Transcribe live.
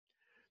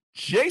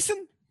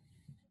Jason,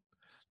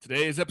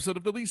 today's episode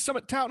of the Lee's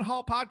Summit Town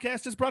Hall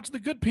podcast is brought to the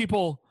good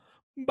people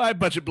by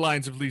Budget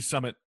Blinds of Lee's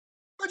Summit.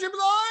 Budget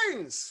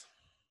Blinds!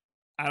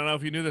 I don't know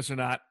if you knew this or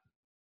not,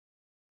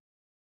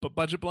 but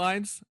Budget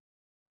Blinds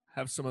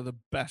have some of the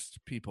best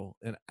people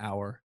in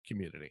our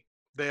community.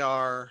 They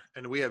are,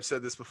 and we have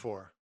said this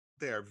before,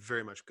 they are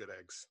very much good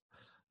eggs.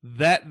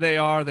 That they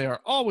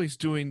are always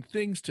doing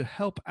things to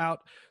help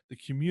out the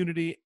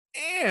community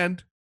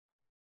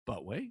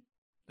but wait,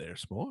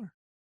 there's more.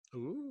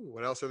 Ooh,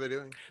 what else are they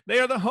doing? They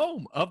are the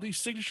home of the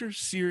Signature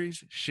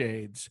Series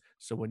shades.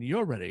 So when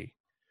you're ready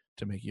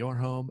to make your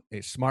home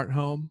a smart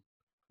home,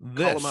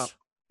 this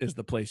is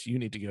the place you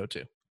need to go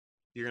to.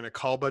 You're going to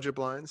call Budget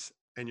Blinds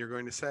and you're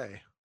going to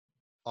say,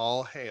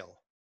 all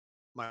hail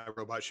my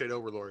robot shade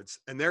overlords.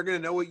 And they're going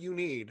to know what you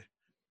need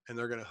and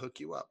they're going to hook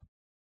you up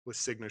with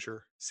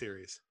Signature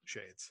Series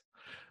shades.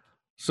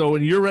 So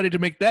when you're ready to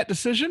make that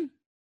decision,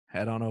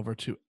 head on over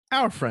to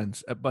our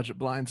friends at Budget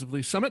Blinds of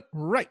Lee's Summit,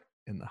 right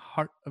in the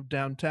heart of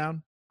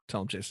downtown.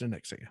 Tell them Jason and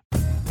Nick sing you.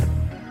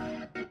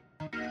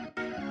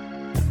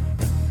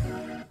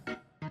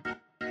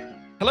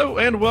 Hello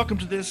and welcome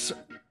to this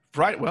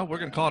Friday. Well, we're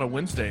going to call it a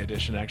Wednesday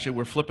edition, actually.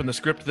 We're flipping the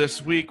script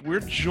this week.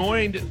 We're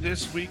joined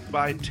this week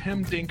by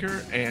Tim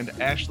Dinker and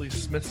Ashley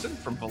Smithson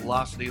from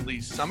Velocity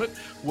Lee's Summit.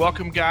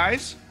 Welcome,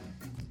 guys.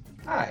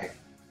 Hi.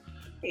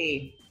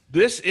 Hey.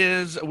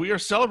 We are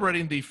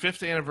celebrating the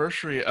 5th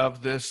anniversary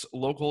of this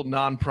local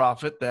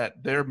nonprofit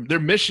that their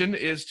mission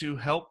is to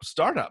help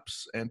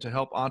startups and to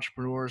help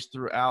entrepreneurs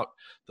throughout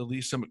the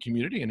Lee's Summit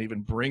community and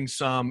even bring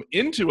some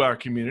into our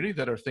community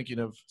that are thinking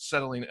of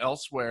settling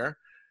elsewhere.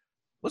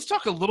 Let's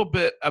talk a little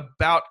bit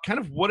about kind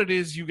of what it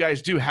is you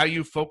guys do, how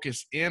you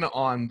focus in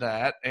on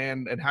that,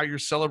 and how you're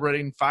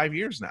celebrating 5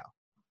 years now.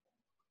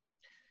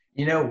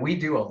 You know, we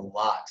do a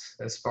lot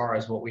as far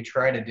as what we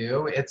try to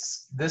do.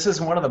 This is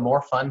one of the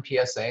more fun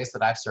PSAs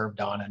that I've served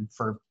on. And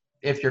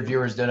if your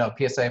viewers don't know,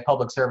 PSA,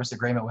 Public Service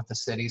Agreement with the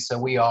city. So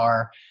we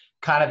are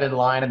kind of in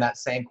line in that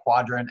same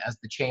quadrant as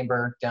the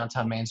Chamber,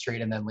 downtown Main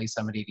Street, and then Lee's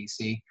Summit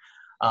EDC.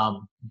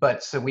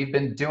 So we've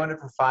been doing it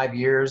for 5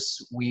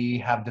 years.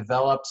 We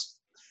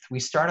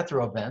started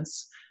through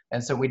events.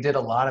 And so we did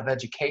a lot of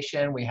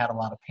education. We had a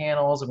lot of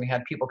panels and we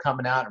had people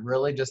coming out and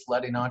really just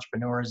letting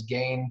entrepreneurs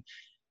gain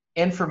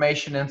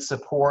information and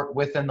support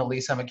within the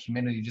Lee's Summit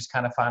community, just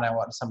kind of find out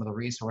what some of the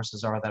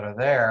resources are that are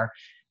there.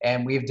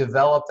 And we've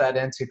developed that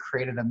into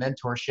created a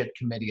mentorship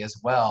committee as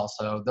well.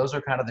 So those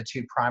are kind of the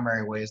two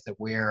primary ways that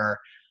we're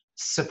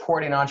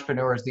supporting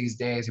entrepreneurs these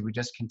days. And we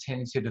just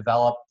continue to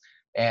develop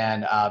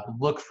and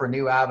look for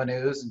new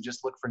avenues and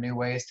just look for new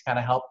ways to kind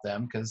of help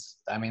them. Because,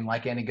 I mean,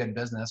 like any good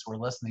business, we're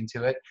listening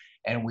to it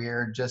and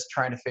we're just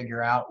trying to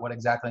figure out what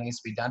exactly needs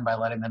to be done by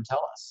letting them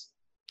tell us.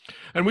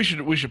 And we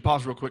should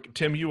pause real quick.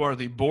 Tim, you are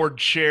the board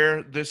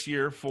chair this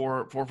year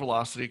for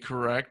Velocity,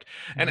 correct?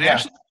 And yeah.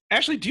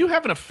 Ashley, do you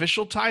have an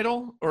official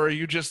title, or are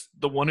you just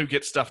the one who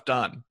gets stuff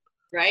done?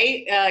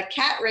 Right?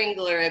 Cat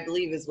Wrangler, I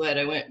believe, is what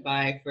I went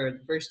by for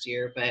the first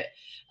year, but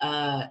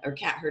or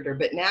cat herder.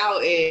 But now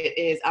it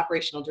is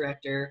operational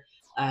director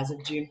as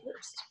of June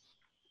 1st.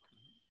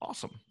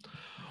 Awesome.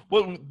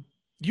 Well,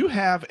 you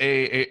have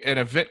an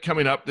event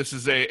coming up. This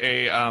is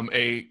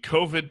a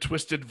COVID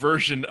twisted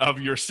version of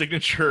your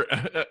signature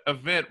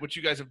event, which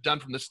you guys have done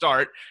from the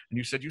start. And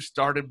you said you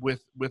started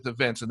with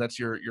events, and that's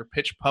your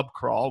pitch pub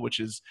crawl,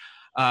 which is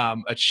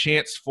a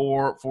chance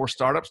for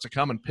startups to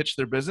come and pitch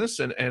their business,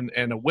 and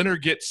a winner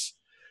gets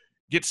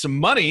some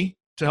money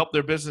to help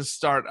their business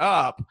start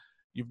up.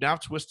 You've now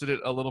twisted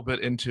it a little bit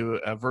into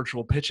a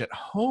virtual pitch at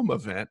home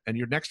event, and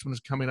your next one is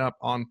coming up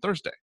on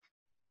Thursday.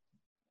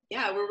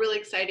 Yeah, we're really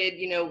excited.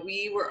 You know,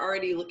 we were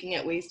already looking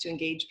at ways to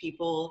engage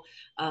people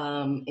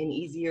in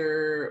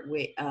easier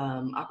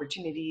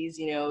opportunities,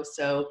 you know,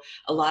 so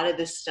a lot of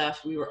this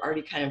stuff we were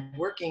already kind of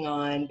working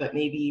on, but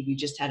maybe we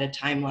just had a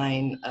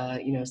timeline,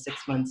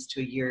 6 months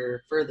to a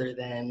year further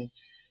than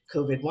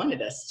COVID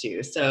wanted us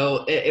to.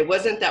 So it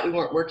wasn't that we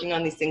weren't working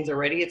on these things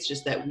already. It's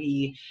just that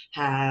we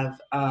have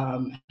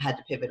had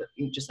to pivot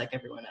just like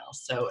everyone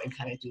else. So, and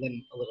kind of do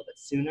them a little bit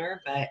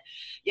sooner. But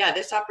yeah,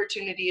 this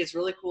opportunity is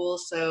really cool.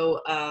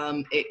 So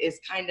it is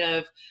kind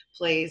of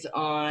plays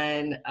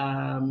on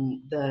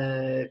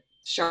the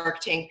Shark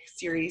Tank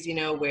series, you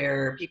know,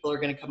 where people are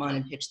going to come on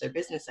and pitch their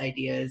business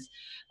ideas.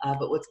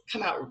 But what's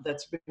come out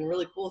that's been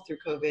really cool through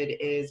COVID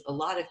is a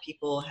lot of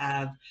people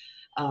have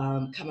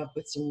come up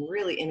with some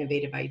really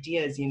innovative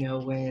ideas. You know,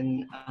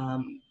 when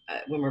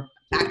we're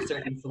backs are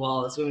against the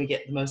wall is when we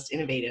get the most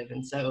innovative.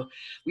 And so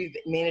we've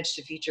managed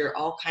to feature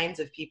all kinds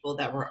of people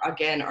that were,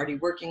 again, already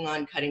working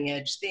on cutting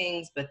edge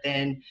things, but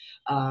then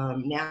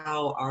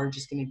now are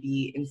just going to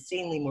be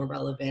insanely more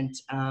relevant,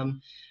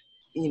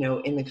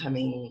 in the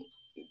coming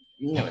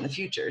in the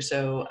future.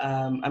 So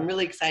I'm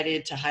really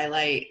excited to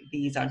highlight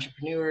these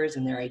entrepreneurs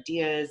and their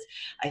ideas.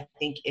 I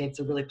think it's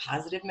a really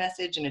positive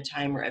message in a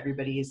time where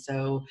everybody is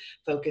so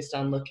focused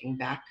on looking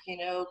back,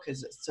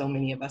 because so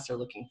many of us are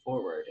looking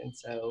forward. And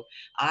so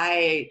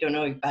I don't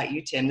know about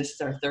you, Tim, this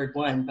is our third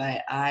one,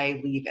 but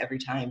I leave every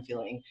time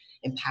feeling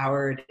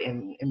empowered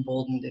and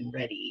emboldened and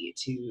ready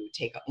to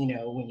take,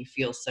 when you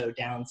feel so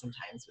down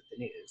sometimes with the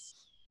news.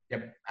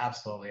 Yep,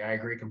 absolutely. I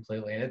agree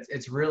completely. And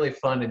it's really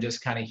fun to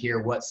just kind of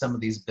hear what some of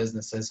these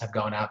businesses have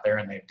gone out there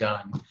and they've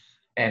done.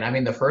 And I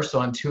mean, the first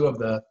one, 2 of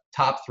the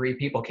top 3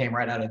 people came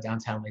right out of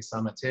Downtown Lee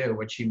Summit too,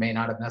 which you may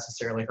not have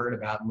necessarily heard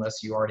about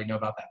unless you already know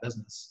about that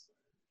business.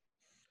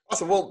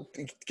 Awesome. Well,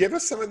 give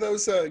us some of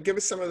those. Give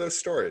us some of those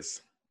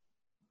stories.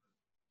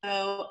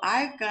 So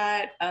I've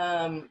got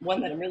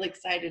one that I'm really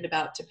excited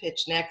about to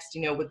pitch next.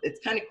 It's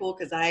kind of cool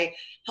because I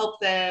help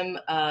them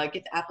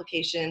get the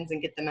applications and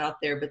get them out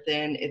there, but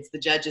then it's the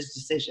judge's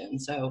decision.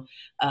 So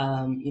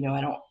I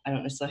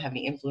don't necessarily have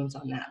any influence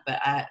on that. But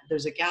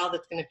there's a gal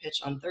that's going to pitch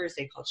on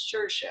Thursday called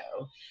Sure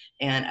Show,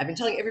 and I've been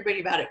telling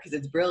everybody about it because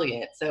it's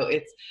brilliant. So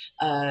it's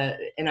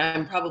and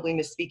I'm probably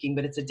misspeaking,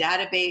 but it's a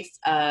database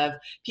of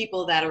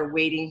people that are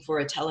waiting for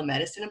a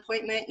telemedicine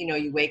appointment.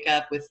 You wake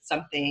up with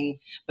something,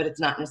 but it's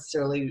not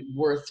necessarily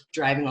worth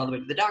driving all the way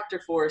to the doctor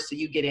for, so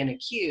you get in a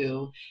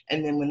queue,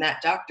 and then when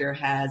that doctor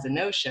has a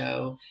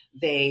no-show,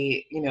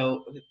 they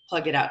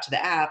plug it out to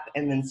the app,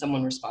 and then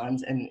someone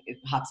responds and it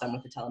hops on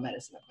with a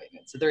telemedicine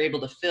appointment. So they're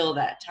able to fill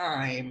that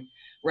time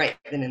right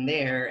then and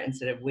there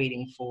instead of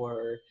waiting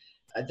for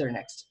their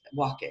next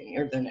walk-in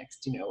or their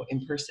next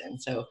in person.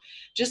 So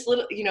just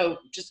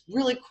just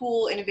really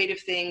cool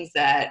innovative things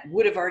that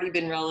would have already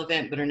been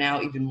relevant but are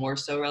now even more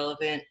so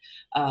relevant.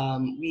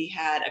 We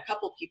had a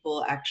couple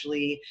people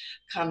actually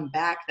come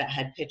back that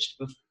had pitched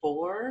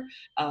before,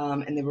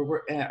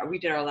 and we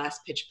did our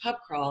last pitch pub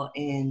crawl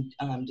in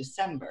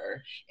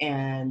December,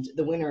 and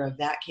the winner of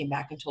that came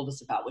back and told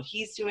us about what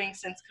he's doing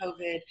since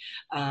COVID,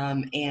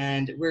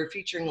 and we're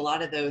featuring a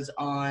lot of those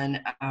on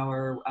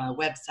our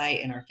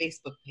website and our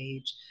Facebook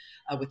page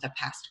with a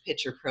past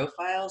pitcher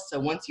profile. So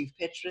once you've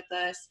pitched with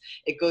us,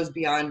 it goes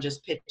beyond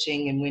just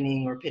pitching and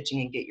winning or pitching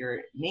and get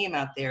your name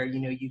out there.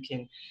 You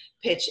can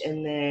pitch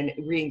and then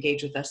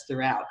re-engage with us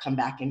throughout, come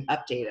back and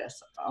update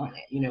us on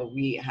it.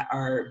 We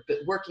are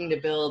working to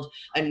build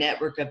a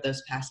network of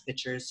those past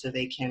pitchers so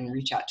they can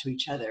reach out to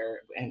each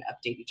other and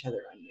update each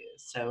other on news.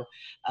 So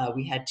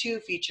we had 2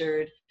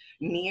 featured.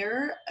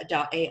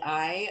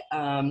 Near.ai,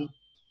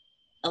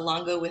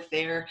 Alongo with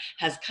there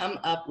has come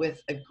up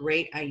with a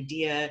great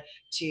idea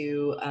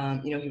to,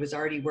 he was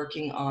already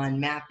working on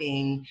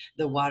mapping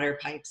the water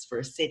pipes for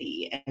a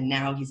city, and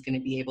now he's going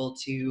to be able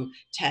to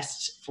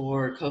test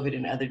for COVID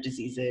and other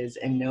diseases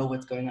and know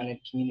what's going on in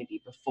the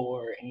community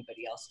before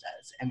anybody else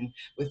does, and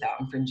without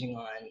infringing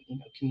on,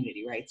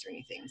 community rights or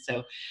anything.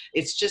 So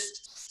it's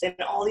just, and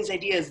all these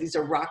ideas, these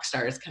are rock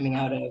stars coming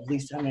out of Lee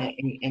Summit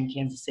in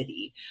Kansas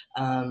City.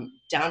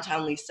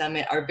 Downtown Lee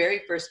Summit, our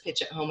very first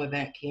pitch at home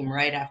event came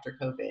right after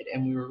COVID,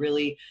 and we were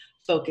really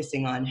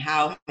focusing on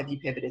how have you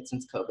pivoted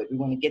since COVID. We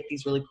want to get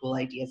these really cool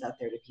ideas out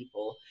there to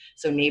people.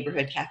 So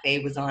Neighborhood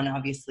Cafe was on,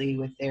 obviously,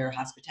 with their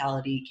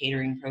hospitality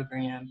catering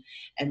program,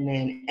 and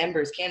then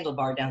Ember's Candle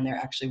Bar down there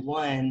actually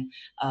won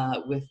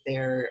with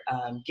their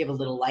Give a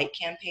Little Light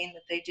campaign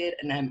that they did,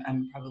 and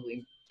I'm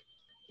probably,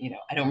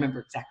 I don't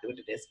remember exactly what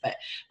it is, but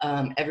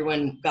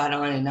everyone got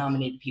on and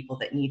nominated people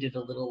that needed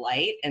a little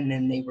light, and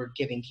then they were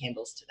giving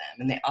candles to them.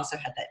 And they also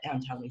had that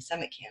Downtown Lee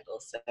Summit candle.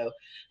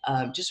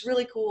 So just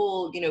really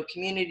cool,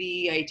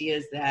 community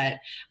ideas that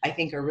I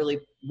think are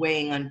really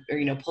weighing on,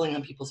 or, pulling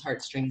on people's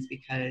heartstrings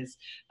because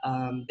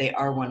they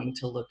are wanting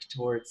to look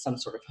towards some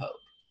sort of hope.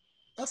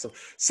 Awesome.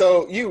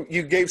 So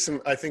you gave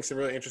some, I think, some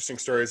really interesting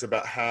stories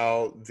about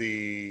how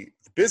the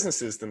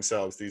businesses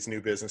themselves, these new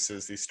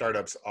businesses, these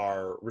startups,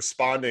 are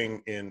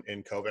responding in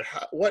COVID.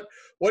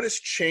 What has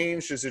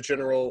changed as a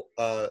general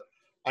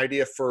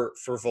idea for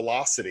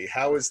Velocity?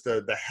 How is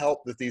the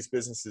help that these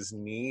businesses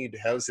need?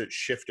 How has it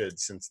shifted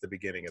since the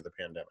beginning of the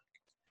pandemic?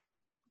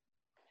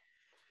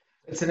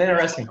 It's an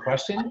interesting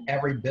question.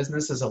 Every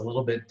business is a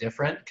little bit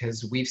different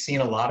because we've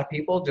seen a lot of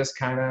people just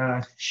kind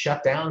of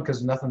shut down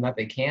because nothing that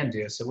they can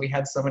do. So we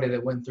had somebody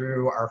that went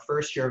through our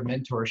first year of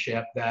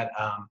mentorship that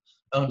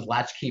owned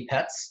Latchkey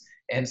Pets.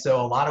 And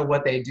so a lot of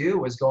what they do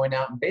was going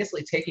out and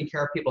basically taking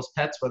care of people's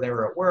pets whether they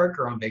were at work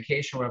or on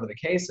vacation, whatever the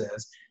case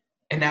is.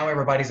 And now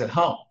everybody's at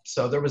home.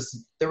 So there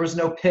was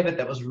no pivot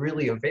that was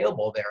really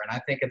available there. And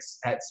I think it's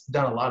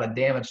done a lot of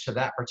damage to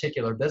that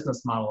particular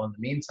business model in the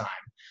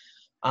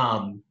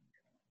meantime.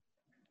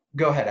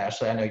 Go ahead,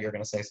 Ashley. I know you're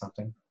going to say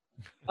something.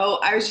 Oh,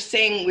 I was just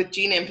saying with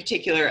Gina in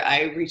particular,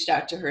 I reached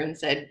out to her and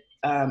said,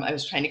 I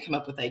was trying to come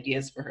up with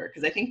ideas for her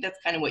because I think that's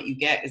kind of what you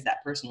get is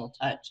that personal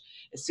touch.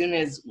 As soon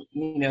as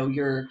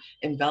you're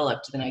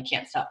enveloped, then I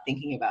can't stop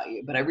thinking about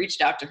you. But I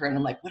reached out to her and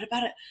I'm like, what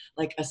about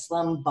a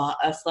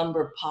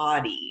slumber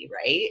potty,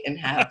 right? And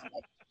have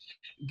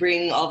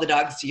bring all the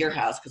dogs to your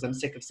house because I'm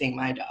sick of seeing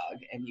my dog,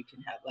 and you can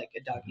have like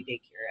a doggy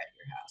daycare at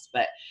your house.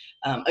 But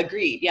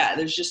agreed, yeah,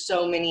 there's just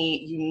so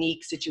many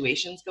unique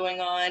situations going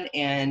on,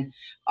 and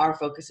our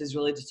focus is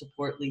really to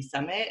support Lee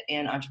Summit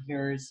and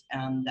entrepreneurs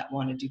that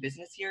want to do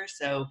business here.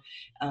 So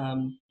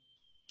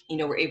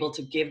we're able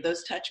to give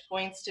those touch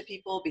points to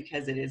people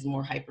because it is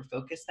more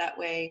hyper-focused that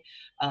way,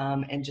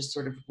 and just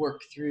sort of work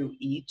through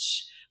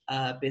each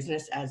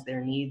business as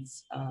their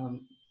needs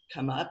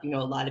come up. A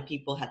lot of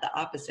people had the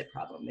opposite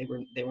problem.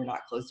 They were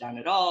not closed down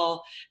at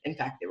all. In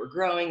fact, they were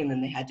growing, and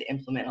then they had to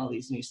implement all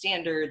these new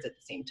standards at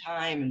the same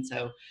time. And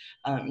so,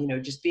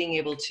 just being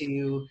able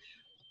to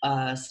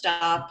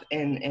stop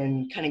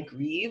and kind of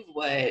grieve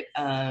what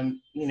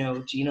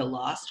Gina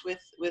lost with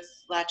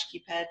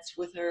Latchkey Pets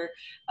with her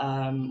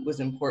was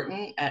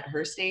important at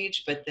her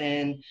stage. But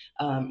then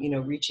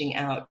reaching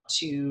out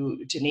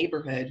to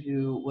neighborhood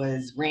who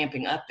was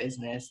ramping up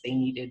business, they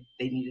needed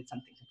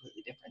something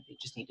completely different. They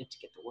just needed to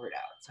get the word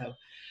out. So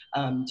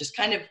just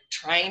kind of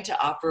trying to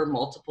offer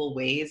multiple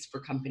ways for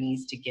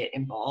companies to get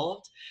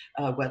involved,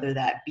 whether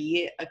that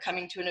be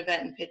coming to an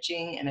event and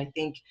pitching. And I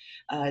think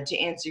to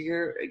answer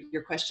your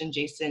question,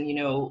 Jason,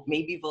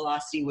 maybe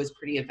Velocity was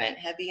pretty event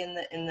heavy in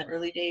the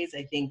early days.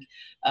 I think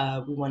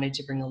we wanted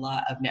to bring a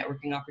lot of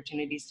networking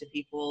opportunities to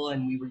people,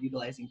 and we were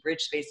utilizing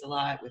Bridge Space a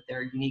lot with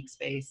their unique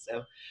space.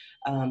 So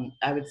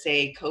I would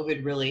say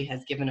COVID really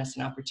has given us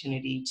an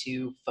opportunity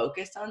to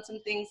focus on some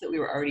things that we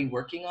were already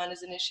working on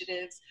as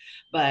initiatives,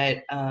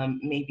 but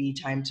maybe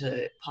time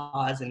to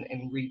pause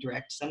and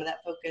redirect some of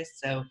that focus.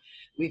 So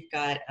we've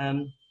got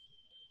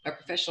our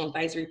professional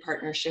advisory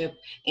partnership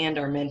and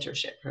our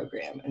mentorship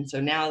program. And so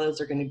now those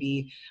are going to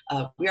be,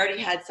 we already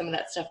had some of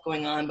that stuff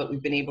going on, but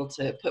we've been able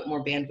to put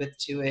more bandwidth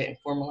to it and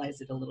formalize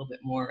it a little bit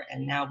more.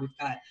 And now we've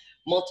got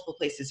multiple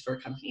places for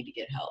a company to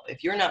get help.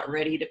 If you're not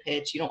ready to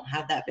pitch, you don't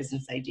have that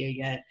business idea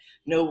yet,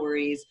 no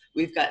worries.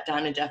 We've got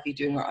Donna Duffy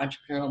doing our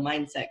entrepreneurial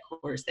mindset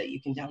course that you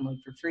can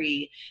download for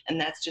free. And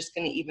that's just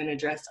going to even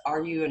address,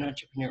 are you an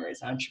entrepreneur?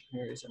 Is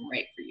entrepreneurism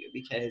right for you?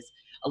 Because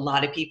a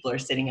lot of people are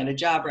sitting at a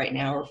job right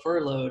now or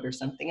furloughed or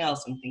something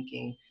else and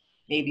thinking,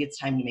 maybe it's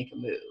time to make a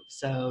move.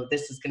 So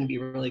this is going to be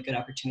a really good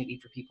opportunity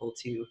for people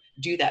to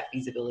do that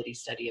feasibility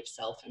study of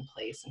self in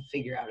place and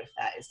figure out if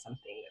that is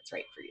something that's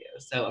right for you.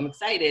 So I'm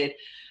excited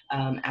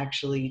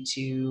actually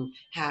to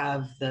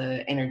have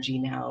the energy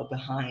now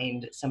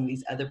behind some of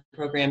these other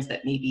programs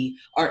that maybe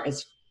aren't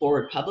as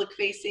forward public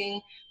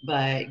facing,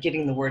 but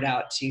getting the word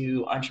out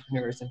to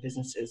entrepreneurs and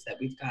businesses that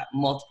we've got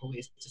multiple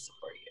ways to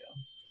support you.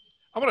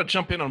 I want to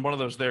jump in on one of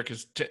those there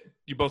because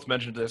you both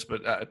mentioned this,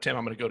 but Tim,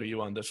 I'm going to go to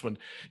you on this one.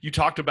 You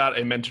talked about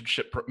a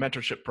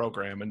mentorship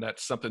program, and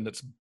that's something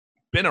that's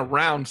been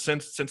around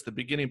since the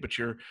beginning. But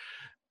you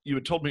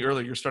had told me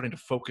earlier you're starting to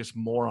focus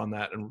more on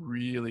that and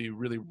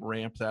really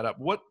ramp that up.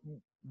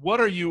 What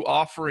are you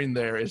offering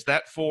there? Is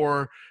that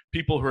for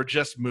people who are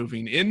just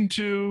moving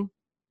into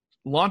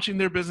launching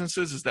their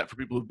businesses? Is that for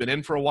people who've been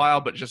in for a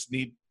while but just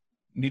need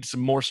some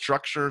more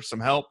structure, some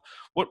help?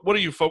 What are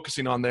you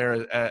focusing on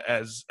there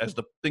as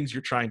the things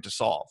you're trying to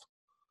solve?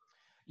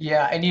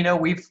 Yeah, and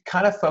we've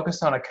kind of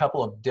focused on a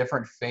couple of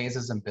different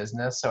phases in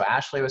business. So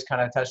Ashley was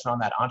kind of touching on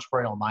that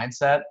entrepreneurial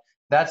mindset.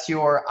 That's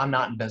I'm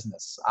not in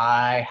business.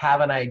 I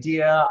have an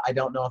idea. I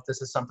don't know if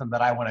this is something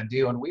that I want to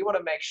do. And we want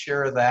to make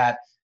sure that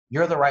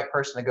you're the right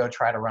person to go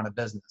try to run a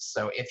business.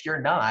 So if you're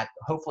not,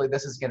 hopefully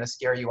this is going to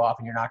scare you off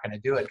and you're not going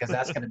to do it, because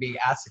that's going to be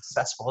as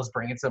successful as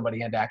bringing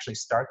somebody in to actually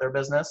start their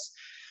business.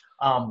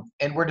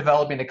 And we're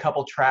developing a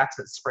couple tracks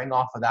that spring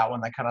off of that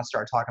one that kind of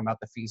start talking about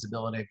the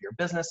feasibility of your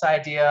business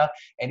idea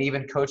and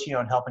even coaching you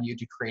and helping you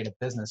to create a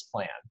business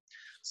plan.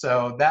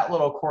 So that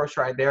little course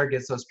right there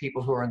gets those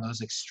people who are in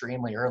those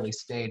extremely early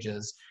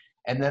stages.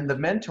 And then the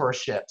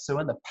mentorship. So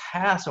in the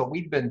past, what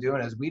we've been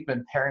doing is we've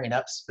been pairing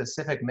up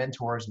specific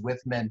mentors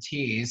with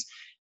mentees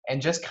and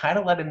just kind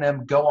of letting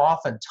them go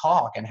off and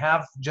talk and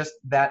have just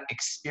that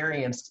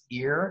experienced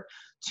ear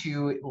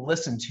to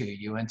listen to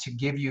you and to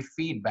give you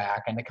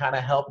feedback and to kind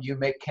of help you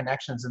make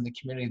connections in the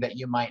community that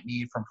you might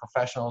need from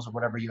professionals or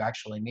whatever you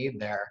actually need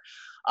there.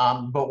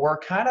 But we're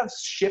kind of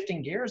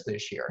shifting gears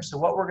this year. So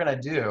what we're going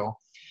to do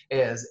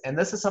is, and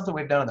this is something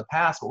we've done in the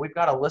past, but we've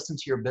got a Listen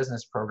to Your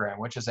Business program,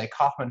 which is a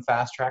Kauffman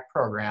Fast Track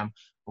program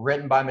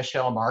written by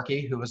Michelle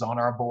Markey, who is on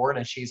our board,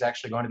 and she's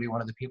actually going to be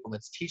one of the people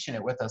that's teaching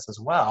it with us as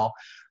well.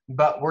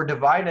 But we're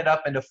dividing it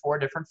up into 4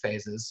 different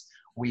phases.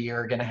 We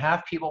are going to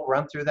have people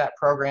run through that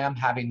program,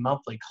 having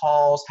monthly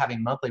calls,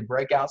 having monthly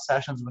breakout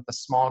sessions with a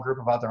small group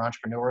of other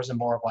entrepreneurs and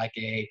more of like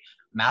a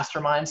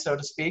mastermind, so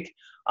to speak.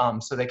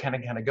 So they kind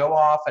of go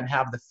off and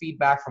have the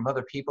feedback from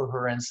other people who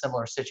are in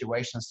similar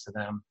situations to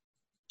them.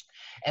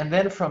 And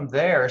then from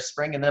there,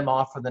 springing them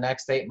off for the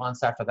next 8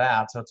 months after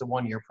that. So it's a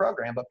 1-year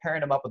program, but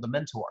pairing them up with a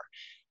mentor.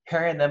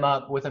 Pairing them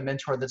up with a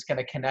mentor that's going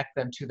to connect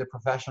them to the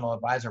professional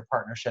advisor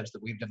partnerships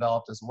that we've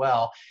developed as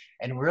well.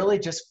 And really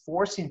just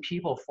forcing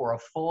people for a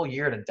full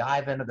year to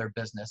dive into their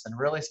business and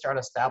really start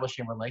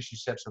establishing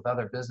relationships with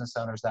other business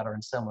owners that are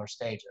in similar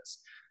stages.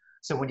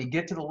 So when you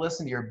get to the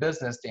Listen to Your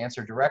Business, to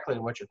answer directly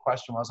to what your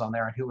question was on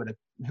there and who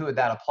would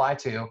that apply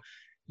to,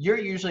 you're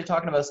usually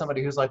talking about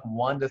somebody who's like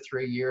 1 to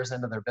 3 years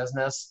into their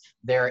business.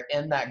 They're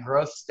in that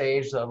growth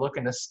stage. They're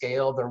looking to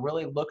scale. They're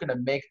really looking to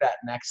make that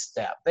next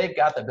step. They've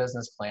got the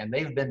business plan.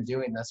 They've been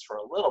doing this for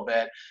a little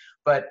bit,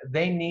 but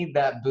they need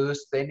that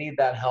boost. They need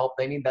that help.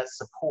 They need that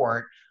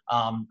support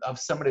of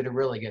somebody to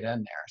really get in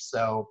there.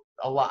 So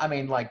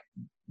like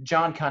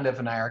John Cundiff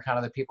and I are kind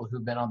of the people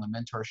who've been on the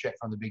mentorship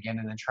from the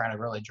beginning and trying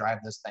to really drive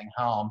this thing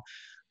home.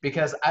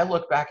 because I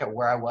look back at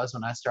where I was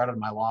when I started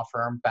my law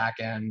firm back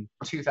in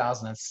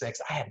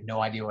 2006. I had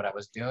no idea what I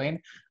was doing.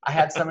 I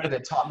had somebody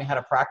that taught me how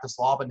to practice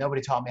law, but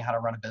nobody taught me how to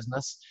run a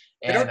business.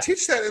 They don't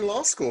teach that in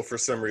law school for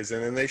some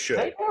reason, and they should.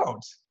 They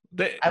don't.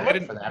 They I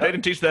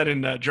didn't teach that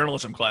in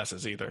journalism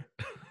classes either.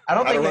 I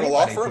don't How to think run a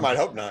law anybody firm? did. I'd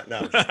hope not.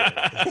 No.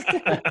 I'm just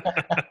kidding.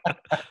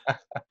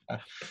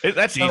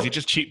 That's easy.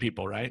 Just cheat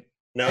people, right?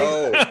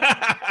 No.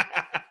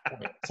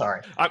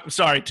 Sorry. I'm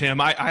sorry,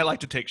 Tim. I like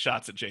to take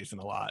shots at Jason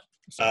a lot.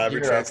 So.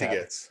 Every You're chance okay. he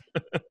gets.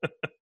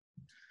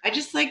 I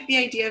just like the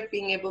idea of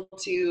being able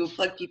to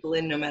plug people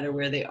in no matter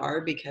where they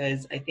are,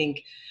 because I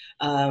think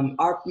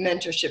our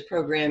mentorship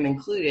program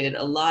included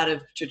a lot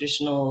of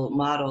traditional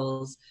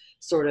models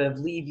sort of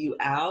leave you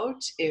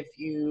out if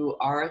you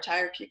are a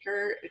tire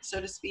kicker,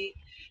 so to speak.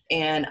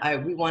 And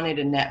we wanted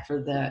a net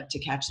to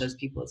catch those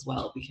people as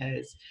well,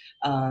 because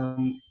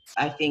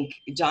I think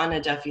Donna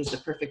Duffy is the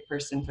perfect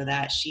person for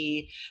that.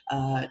 She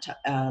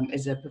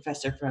is a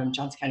professor from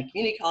Johnson County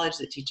Community College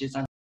that teaches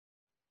on.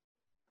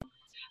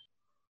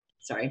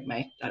 Sorry,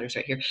 my daughter's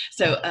right here.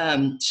 So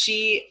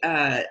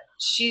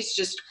she's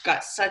just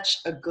got such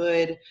a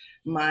good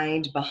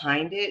mind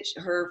behind it.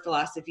 Her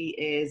philosophy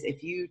is,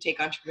 if you take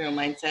entrepreneurial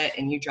mindset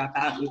and you drop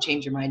out and you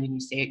change your mind and you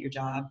stay at your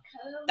job,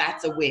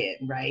 that's a win,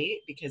 right?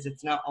 Because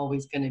it's not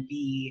always going to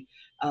be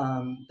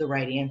the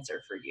right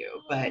answer for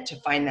you. But to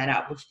find that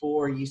out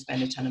before you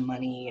spend a ton of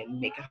money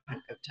and make a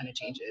ton of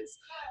changes,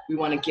 we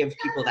want to give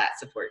people that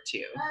support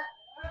too.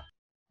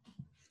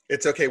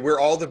 It's okay. We're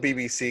all the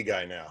BBC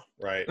guy now,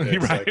 right?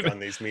 It's Right. like on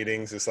these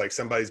meetings, it's like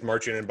somebody's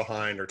marching in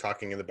behind or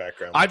talking in the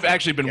background. I've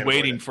actually been Can't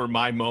waiting avoid for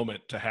my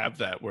moment to have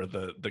that, where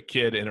the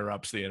kid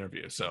interrupts the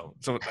interview. So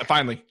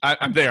finally,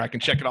 I'm there. I can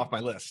check it off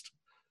my list.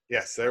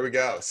 Yes, there we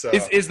go. So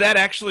Is that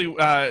actually,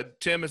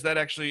 Tim? Is that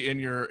actually in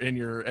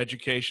your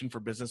education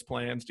for business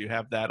plans? Do you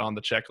have that on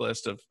the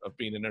checklist of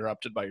being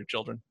interrupted by your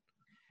children?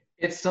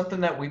 It's something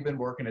that we've been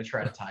working to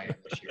try to tie in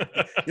this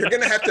year. you're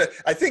going to have to,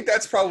 I think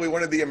that's probably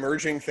one of the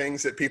emerging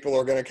things that people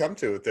are going to come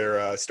to if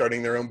they're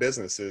starting their own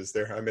businesses.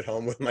 I'm at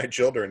home with my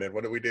children, and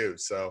what do we do?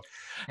 So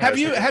have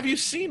you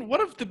seen, what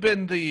have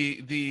been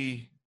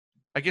the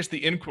I guess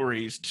the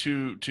inquiries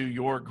to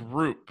your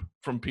group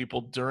from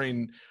people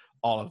during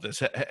all of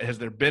this? Has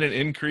there been an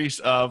increase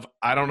of,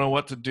 I don't know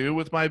what to do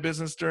with my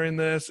business during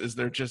this?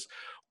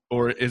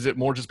 Or is it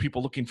more just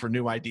people looking for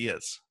new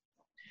ideas?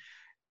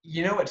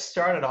 You know, it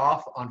started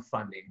off on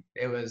funding.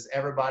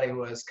 Everybody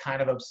was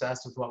kind of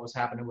obsessed with what was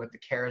happening with the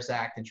CARES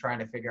Act and trying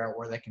to figure out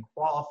where they can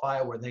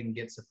qualify, where they can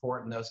get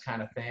support and those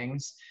kind of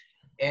things.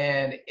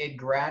 And it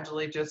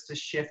gradually just is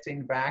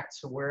shifting back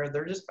to where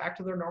they're just back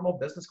to their normal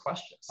business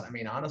questions. I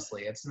mean,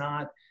 honestly, it's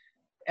not,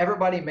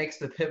 everybody makes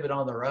the pivot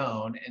on their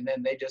own, and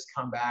then they just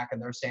come back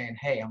and they're saying,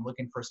 hey, I'm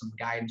looking for some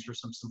guidance or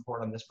some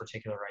support on this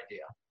particular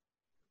idea.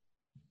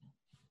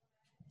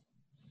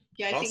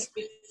 Yeah, I think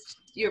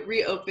you're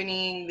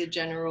reopening the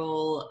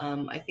general,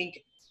 I think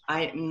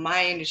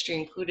my industry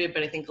included,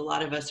 but I think a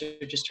lot of us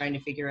are just trying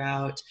to figure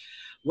out,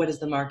 what does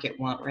the market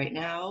want right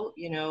now?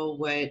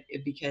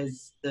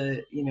 Because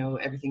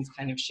everything's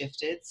kind of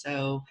shifted.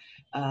 So,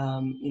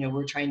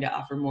 we're trying to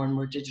offer more and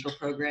more digital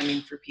programming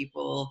for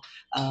people.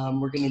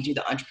 We're going to do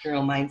the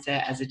entrepreneurial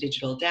mindset as a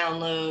digital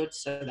download,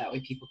 so that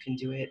way people can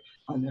do it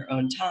on their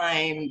own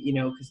time,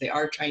 because they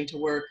are trying to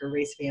work or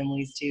raise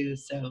families too.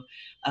 So,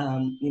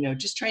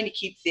 just trying to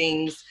keep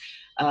things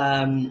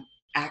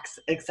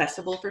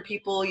accessible for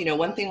people.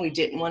 One thing we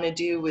didn't want to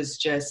do was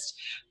just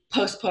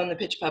postpone the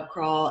pitch pub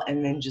crawl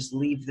and then just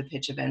leave the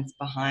pitch events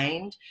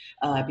behind,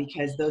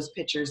 because those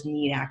pitchers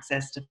need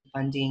access to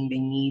funding. They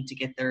need to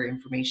get their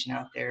information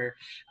out there.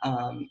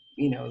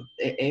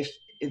 If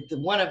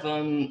one of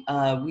them,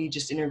 we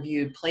just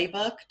interviewed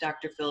Playbook,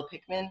 Dr. Philip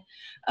Hickman,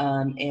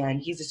 and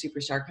he's a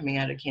superstar coming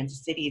out of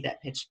Kansas City that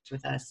pitched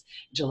with us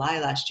July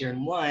last year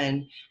and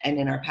won. And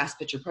in our past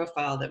pitcher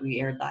profile that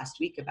we aired last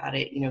week about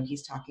it,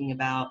 he's talking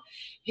about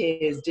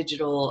his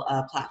digital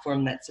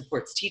platform that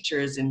supports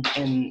teachers and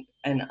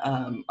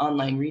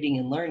online reading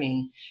and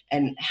learning,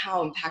 and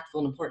how impactful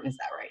and important is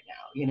that right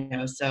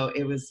now? So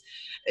it was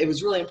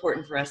really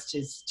important for us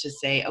to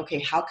say, okay,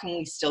 how can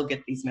we still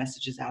get these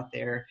messages out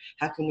there?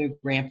 How can we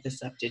ramp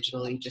this up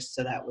digitally, just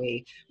so that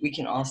way we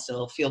can all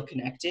still feel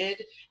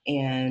connected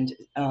and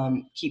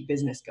keep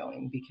business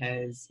going?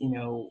 Because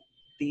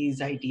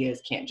these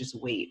ideas can't just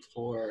wait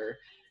for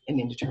an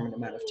indeterminate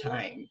amount of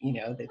time.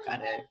 They've got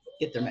to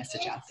get their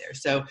message out there.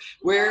 So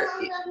we're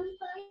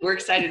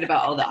excited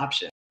about all the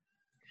options.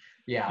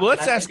 Yeah. Well,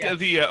 let's ask wait,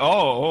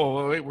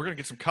 we're going to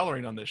get some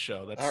coloring on this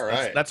show. All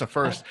right. That's a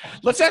first.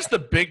 Let's ask the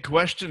big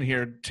question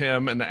here,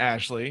 Tim and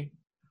Ashley.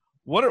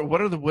 What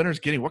are the winners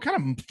getting? What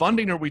kind of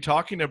funding are we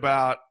talking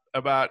about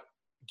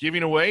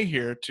giving away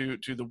here to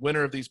the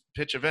winner of these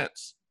pitch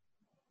events?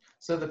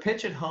 So the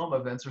pitch at home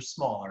events are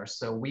smaller.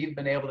 So we've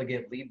been able to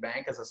get Lead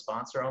Bank as a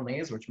sponsor on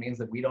these, which means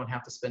that we don't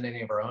have to spend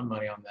any of our own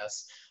money on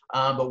this.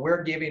 But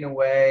we're giving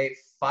away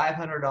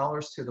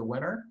 $500 to the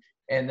winner.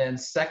 And then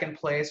second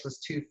place was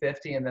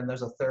 $250, and then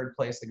there's a third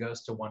place that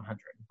goes to $100.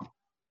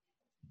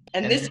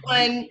 And this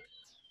one,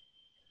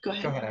 go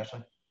ahead. Go ahead,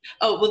 Ashley.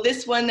 Oh, well,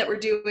 this one that we're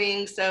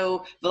doing,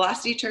 so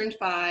Velocity turned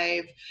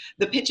 5.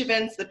 The pitch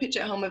events, the pitch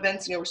at home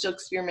events, we're still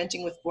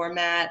experimenting with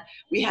format.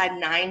 We had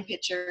 9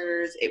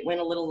 pitchers. It went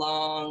a little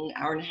long,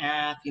 hour and a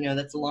half.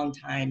 That's a long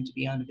time to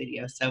be on a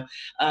video. So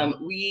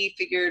we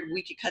figured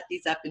we could cut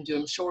these up and do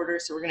them shorter.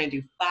 So we're going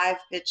to do 5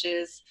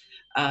 pitches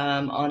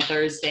on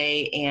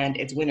Thursday, and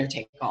it's winner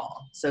take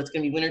all. So it's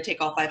going to be winner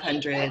take all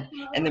 500,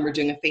 and then we're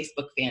doing a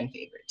Facebook fan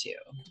favorite too.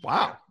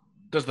 Wow.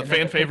 Does the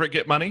fan favorite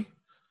get money?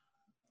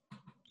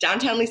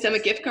 Downtown Lee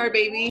Summit gift card,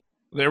 baby.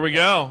 There we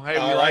go. Hey,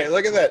 All right,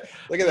 look at that.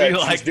 Look at that. She's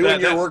like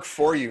doing that. your work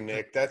for you,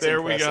 Nick. That's there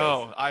impressive. we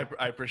go.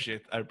 I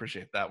appreciate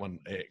that one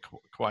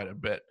quite a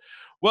bit.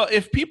 Well,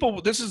 if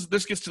people, this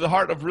gets to the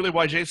heart of really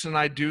why Jason and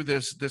I do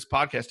this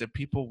podcast. If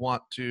people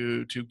want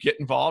to get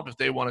involved, if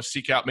they want to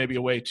seek out maybe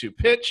a way to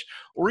pitch,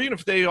 or even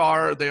if they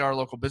are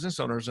local business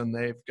owners and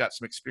they've got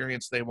some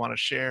experience they want to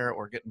share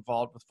or get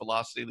involved with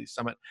Velocity Lee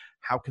Summit,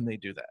 how can they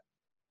do that?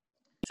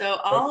 So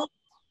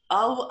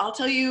I'll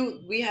tell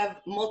you, we have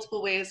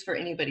multiple ways for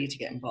anybody to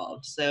get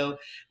involved. So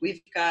we've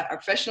got our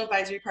professional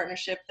advisory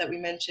partnership that we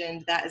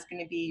mentioned. That is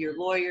going to be your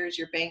lawyers,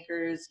 your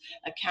bankers,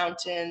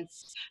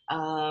 accountants,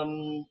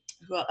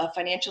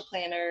 financial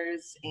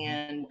planners,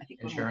 and I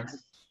think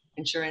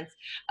insurance,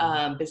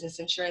 business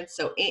insurance.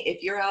 So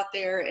if you're out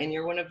there and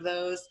you're one of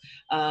those,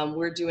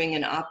 we're doing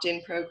an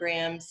opt-in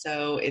program.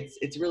 So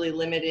it's really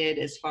limited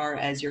as far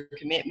as your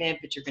commitment,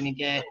 but you're going to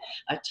get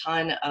a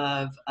ton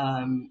of,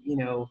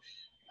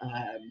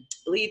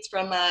 leads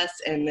from us,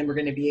 and then we're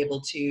going to be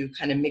able to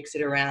kind of mix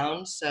it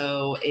around.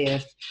 So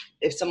if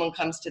someone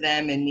comes to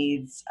them and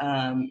needs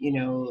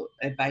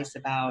advice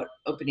about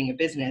opening a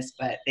business,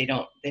 but they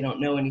don't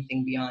know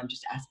anything beyond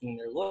just asking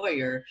their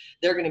lawyer,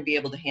 they're going to be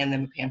able to hand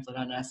them a pamphlet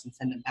on us and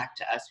send them back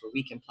to us where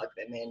we can plug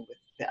them in with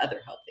the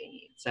other help they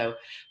need. So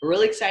we're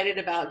really excited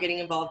about getting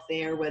involved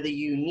there, whether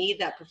you need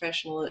that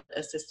professional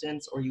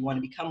assistance or you want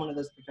to become one of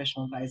those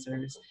professional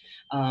advisors.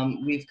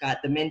 We've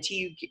got the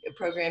mentee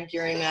program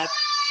gearing up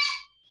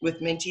with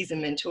mentees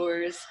and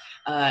mentors,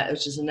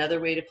 which is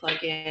another way to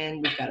plug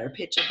in. We've got our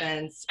pitch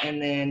events.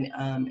 And then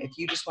if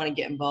you just want to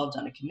get involved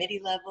on a committee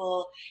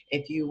level,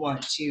 if you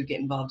want to get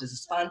involved as a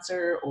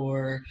sponsor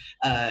or,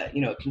 a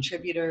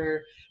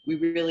contributor,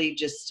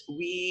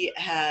 we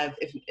have,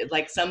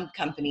 like some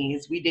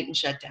companies, we didn't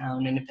shut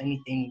down. And if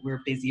anything,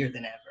 we're busier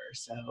than ever.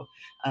 So,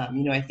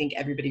 I think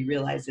everybody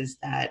realizes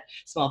that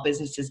small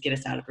businesses get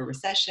us out of a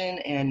recession,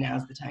 and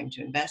now's the time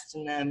to invest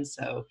in them.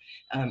 So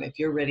if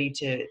you're ready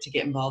to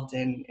get involved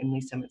in Lee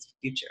Summit's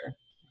future.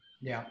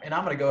 Yeah, and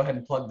I'm going to go ahead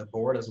and plug the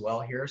board as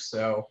well here.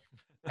 So,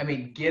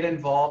 get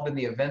involved in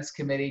the events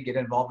committee, get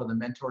involved in the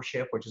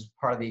mentorship, which is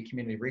part of the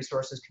community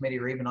resources committee,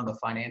 or even on the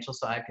financial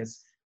side,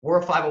 because we're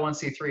a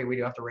 501c3. We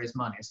do have to raise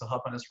money. So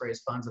helping us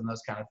raise funds and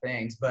those kind of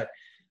things. But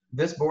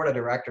this board of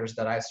directors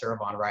that I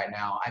serve on right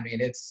now,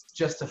 it's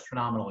just a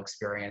phenomenal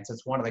experience.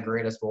 It's one of the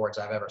greatest boards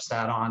I've ever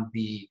sat on.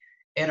 The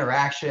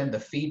interaction, the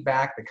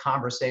feedback, the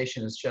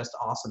conversation is just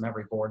awesome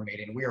every board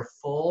meeting. We are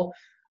full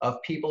of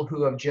people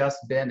who have just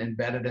been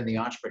embedded in the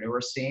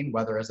entrepreneur scene,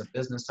 whether as a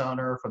business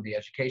owner, from the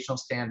educational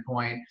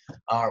standpoint,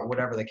 or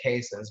whatever the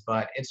case is.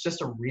 But it's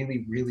just a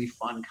really, really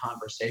fun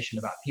conversation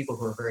about people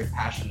who are very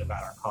passionate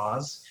about our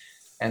cause.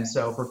 And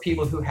so for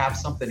people who have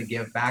something to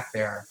give back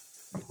there,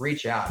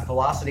 reach out.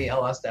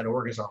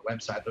 VelocityLS.org is our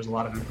website. There's a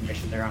lot of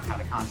information there on how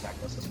to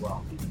contact us as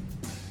well.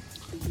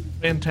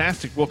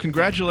 Fantastic. Well,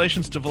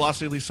 congratulations to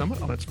Velocity Lee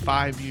Summit on its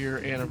 5-year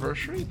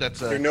anniversary.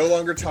 You're no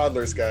longer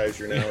toddlers, guys.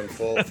 You're now in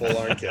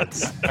full-on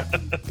kids.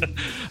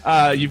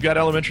 You've got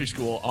elementary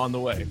school on the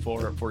way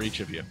for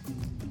each of you.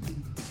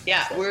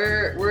 Yeah,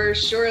 we're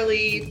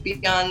surely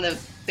beyond the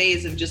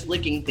phase of just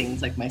licking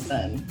things like my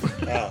son.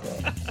 Oh.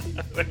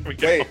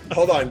 Wait,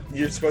 hold on.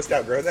 You're supposed to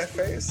outgrow that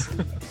phase?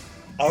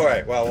 All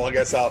right. Well, I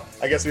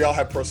guess we all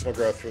have personal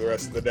growth for the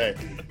rest of the day.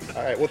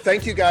 All right. Well,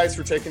 thank you guys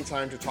for taking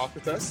time to talk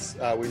with us.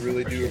 We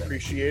really do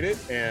appreciate it.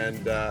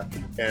 And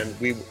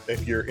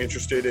if you're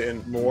interested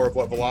in more of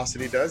what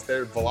Velocity does,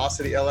 they're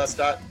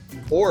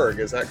velocityls.org.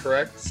 Is that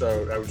correct?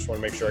 So I just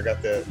want to make sure I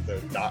got the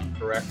dot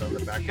correct on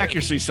the back.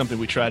 Accuracy is something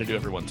we try to do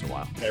every once in a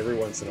while. Every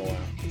once in a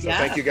while. So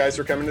Thank you guys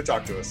for coming to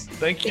talk to us.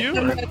 Thank you.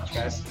 Thanks,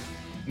 guys.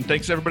 And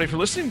thanks everybody for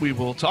listening. We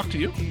will talk to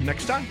you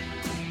next time.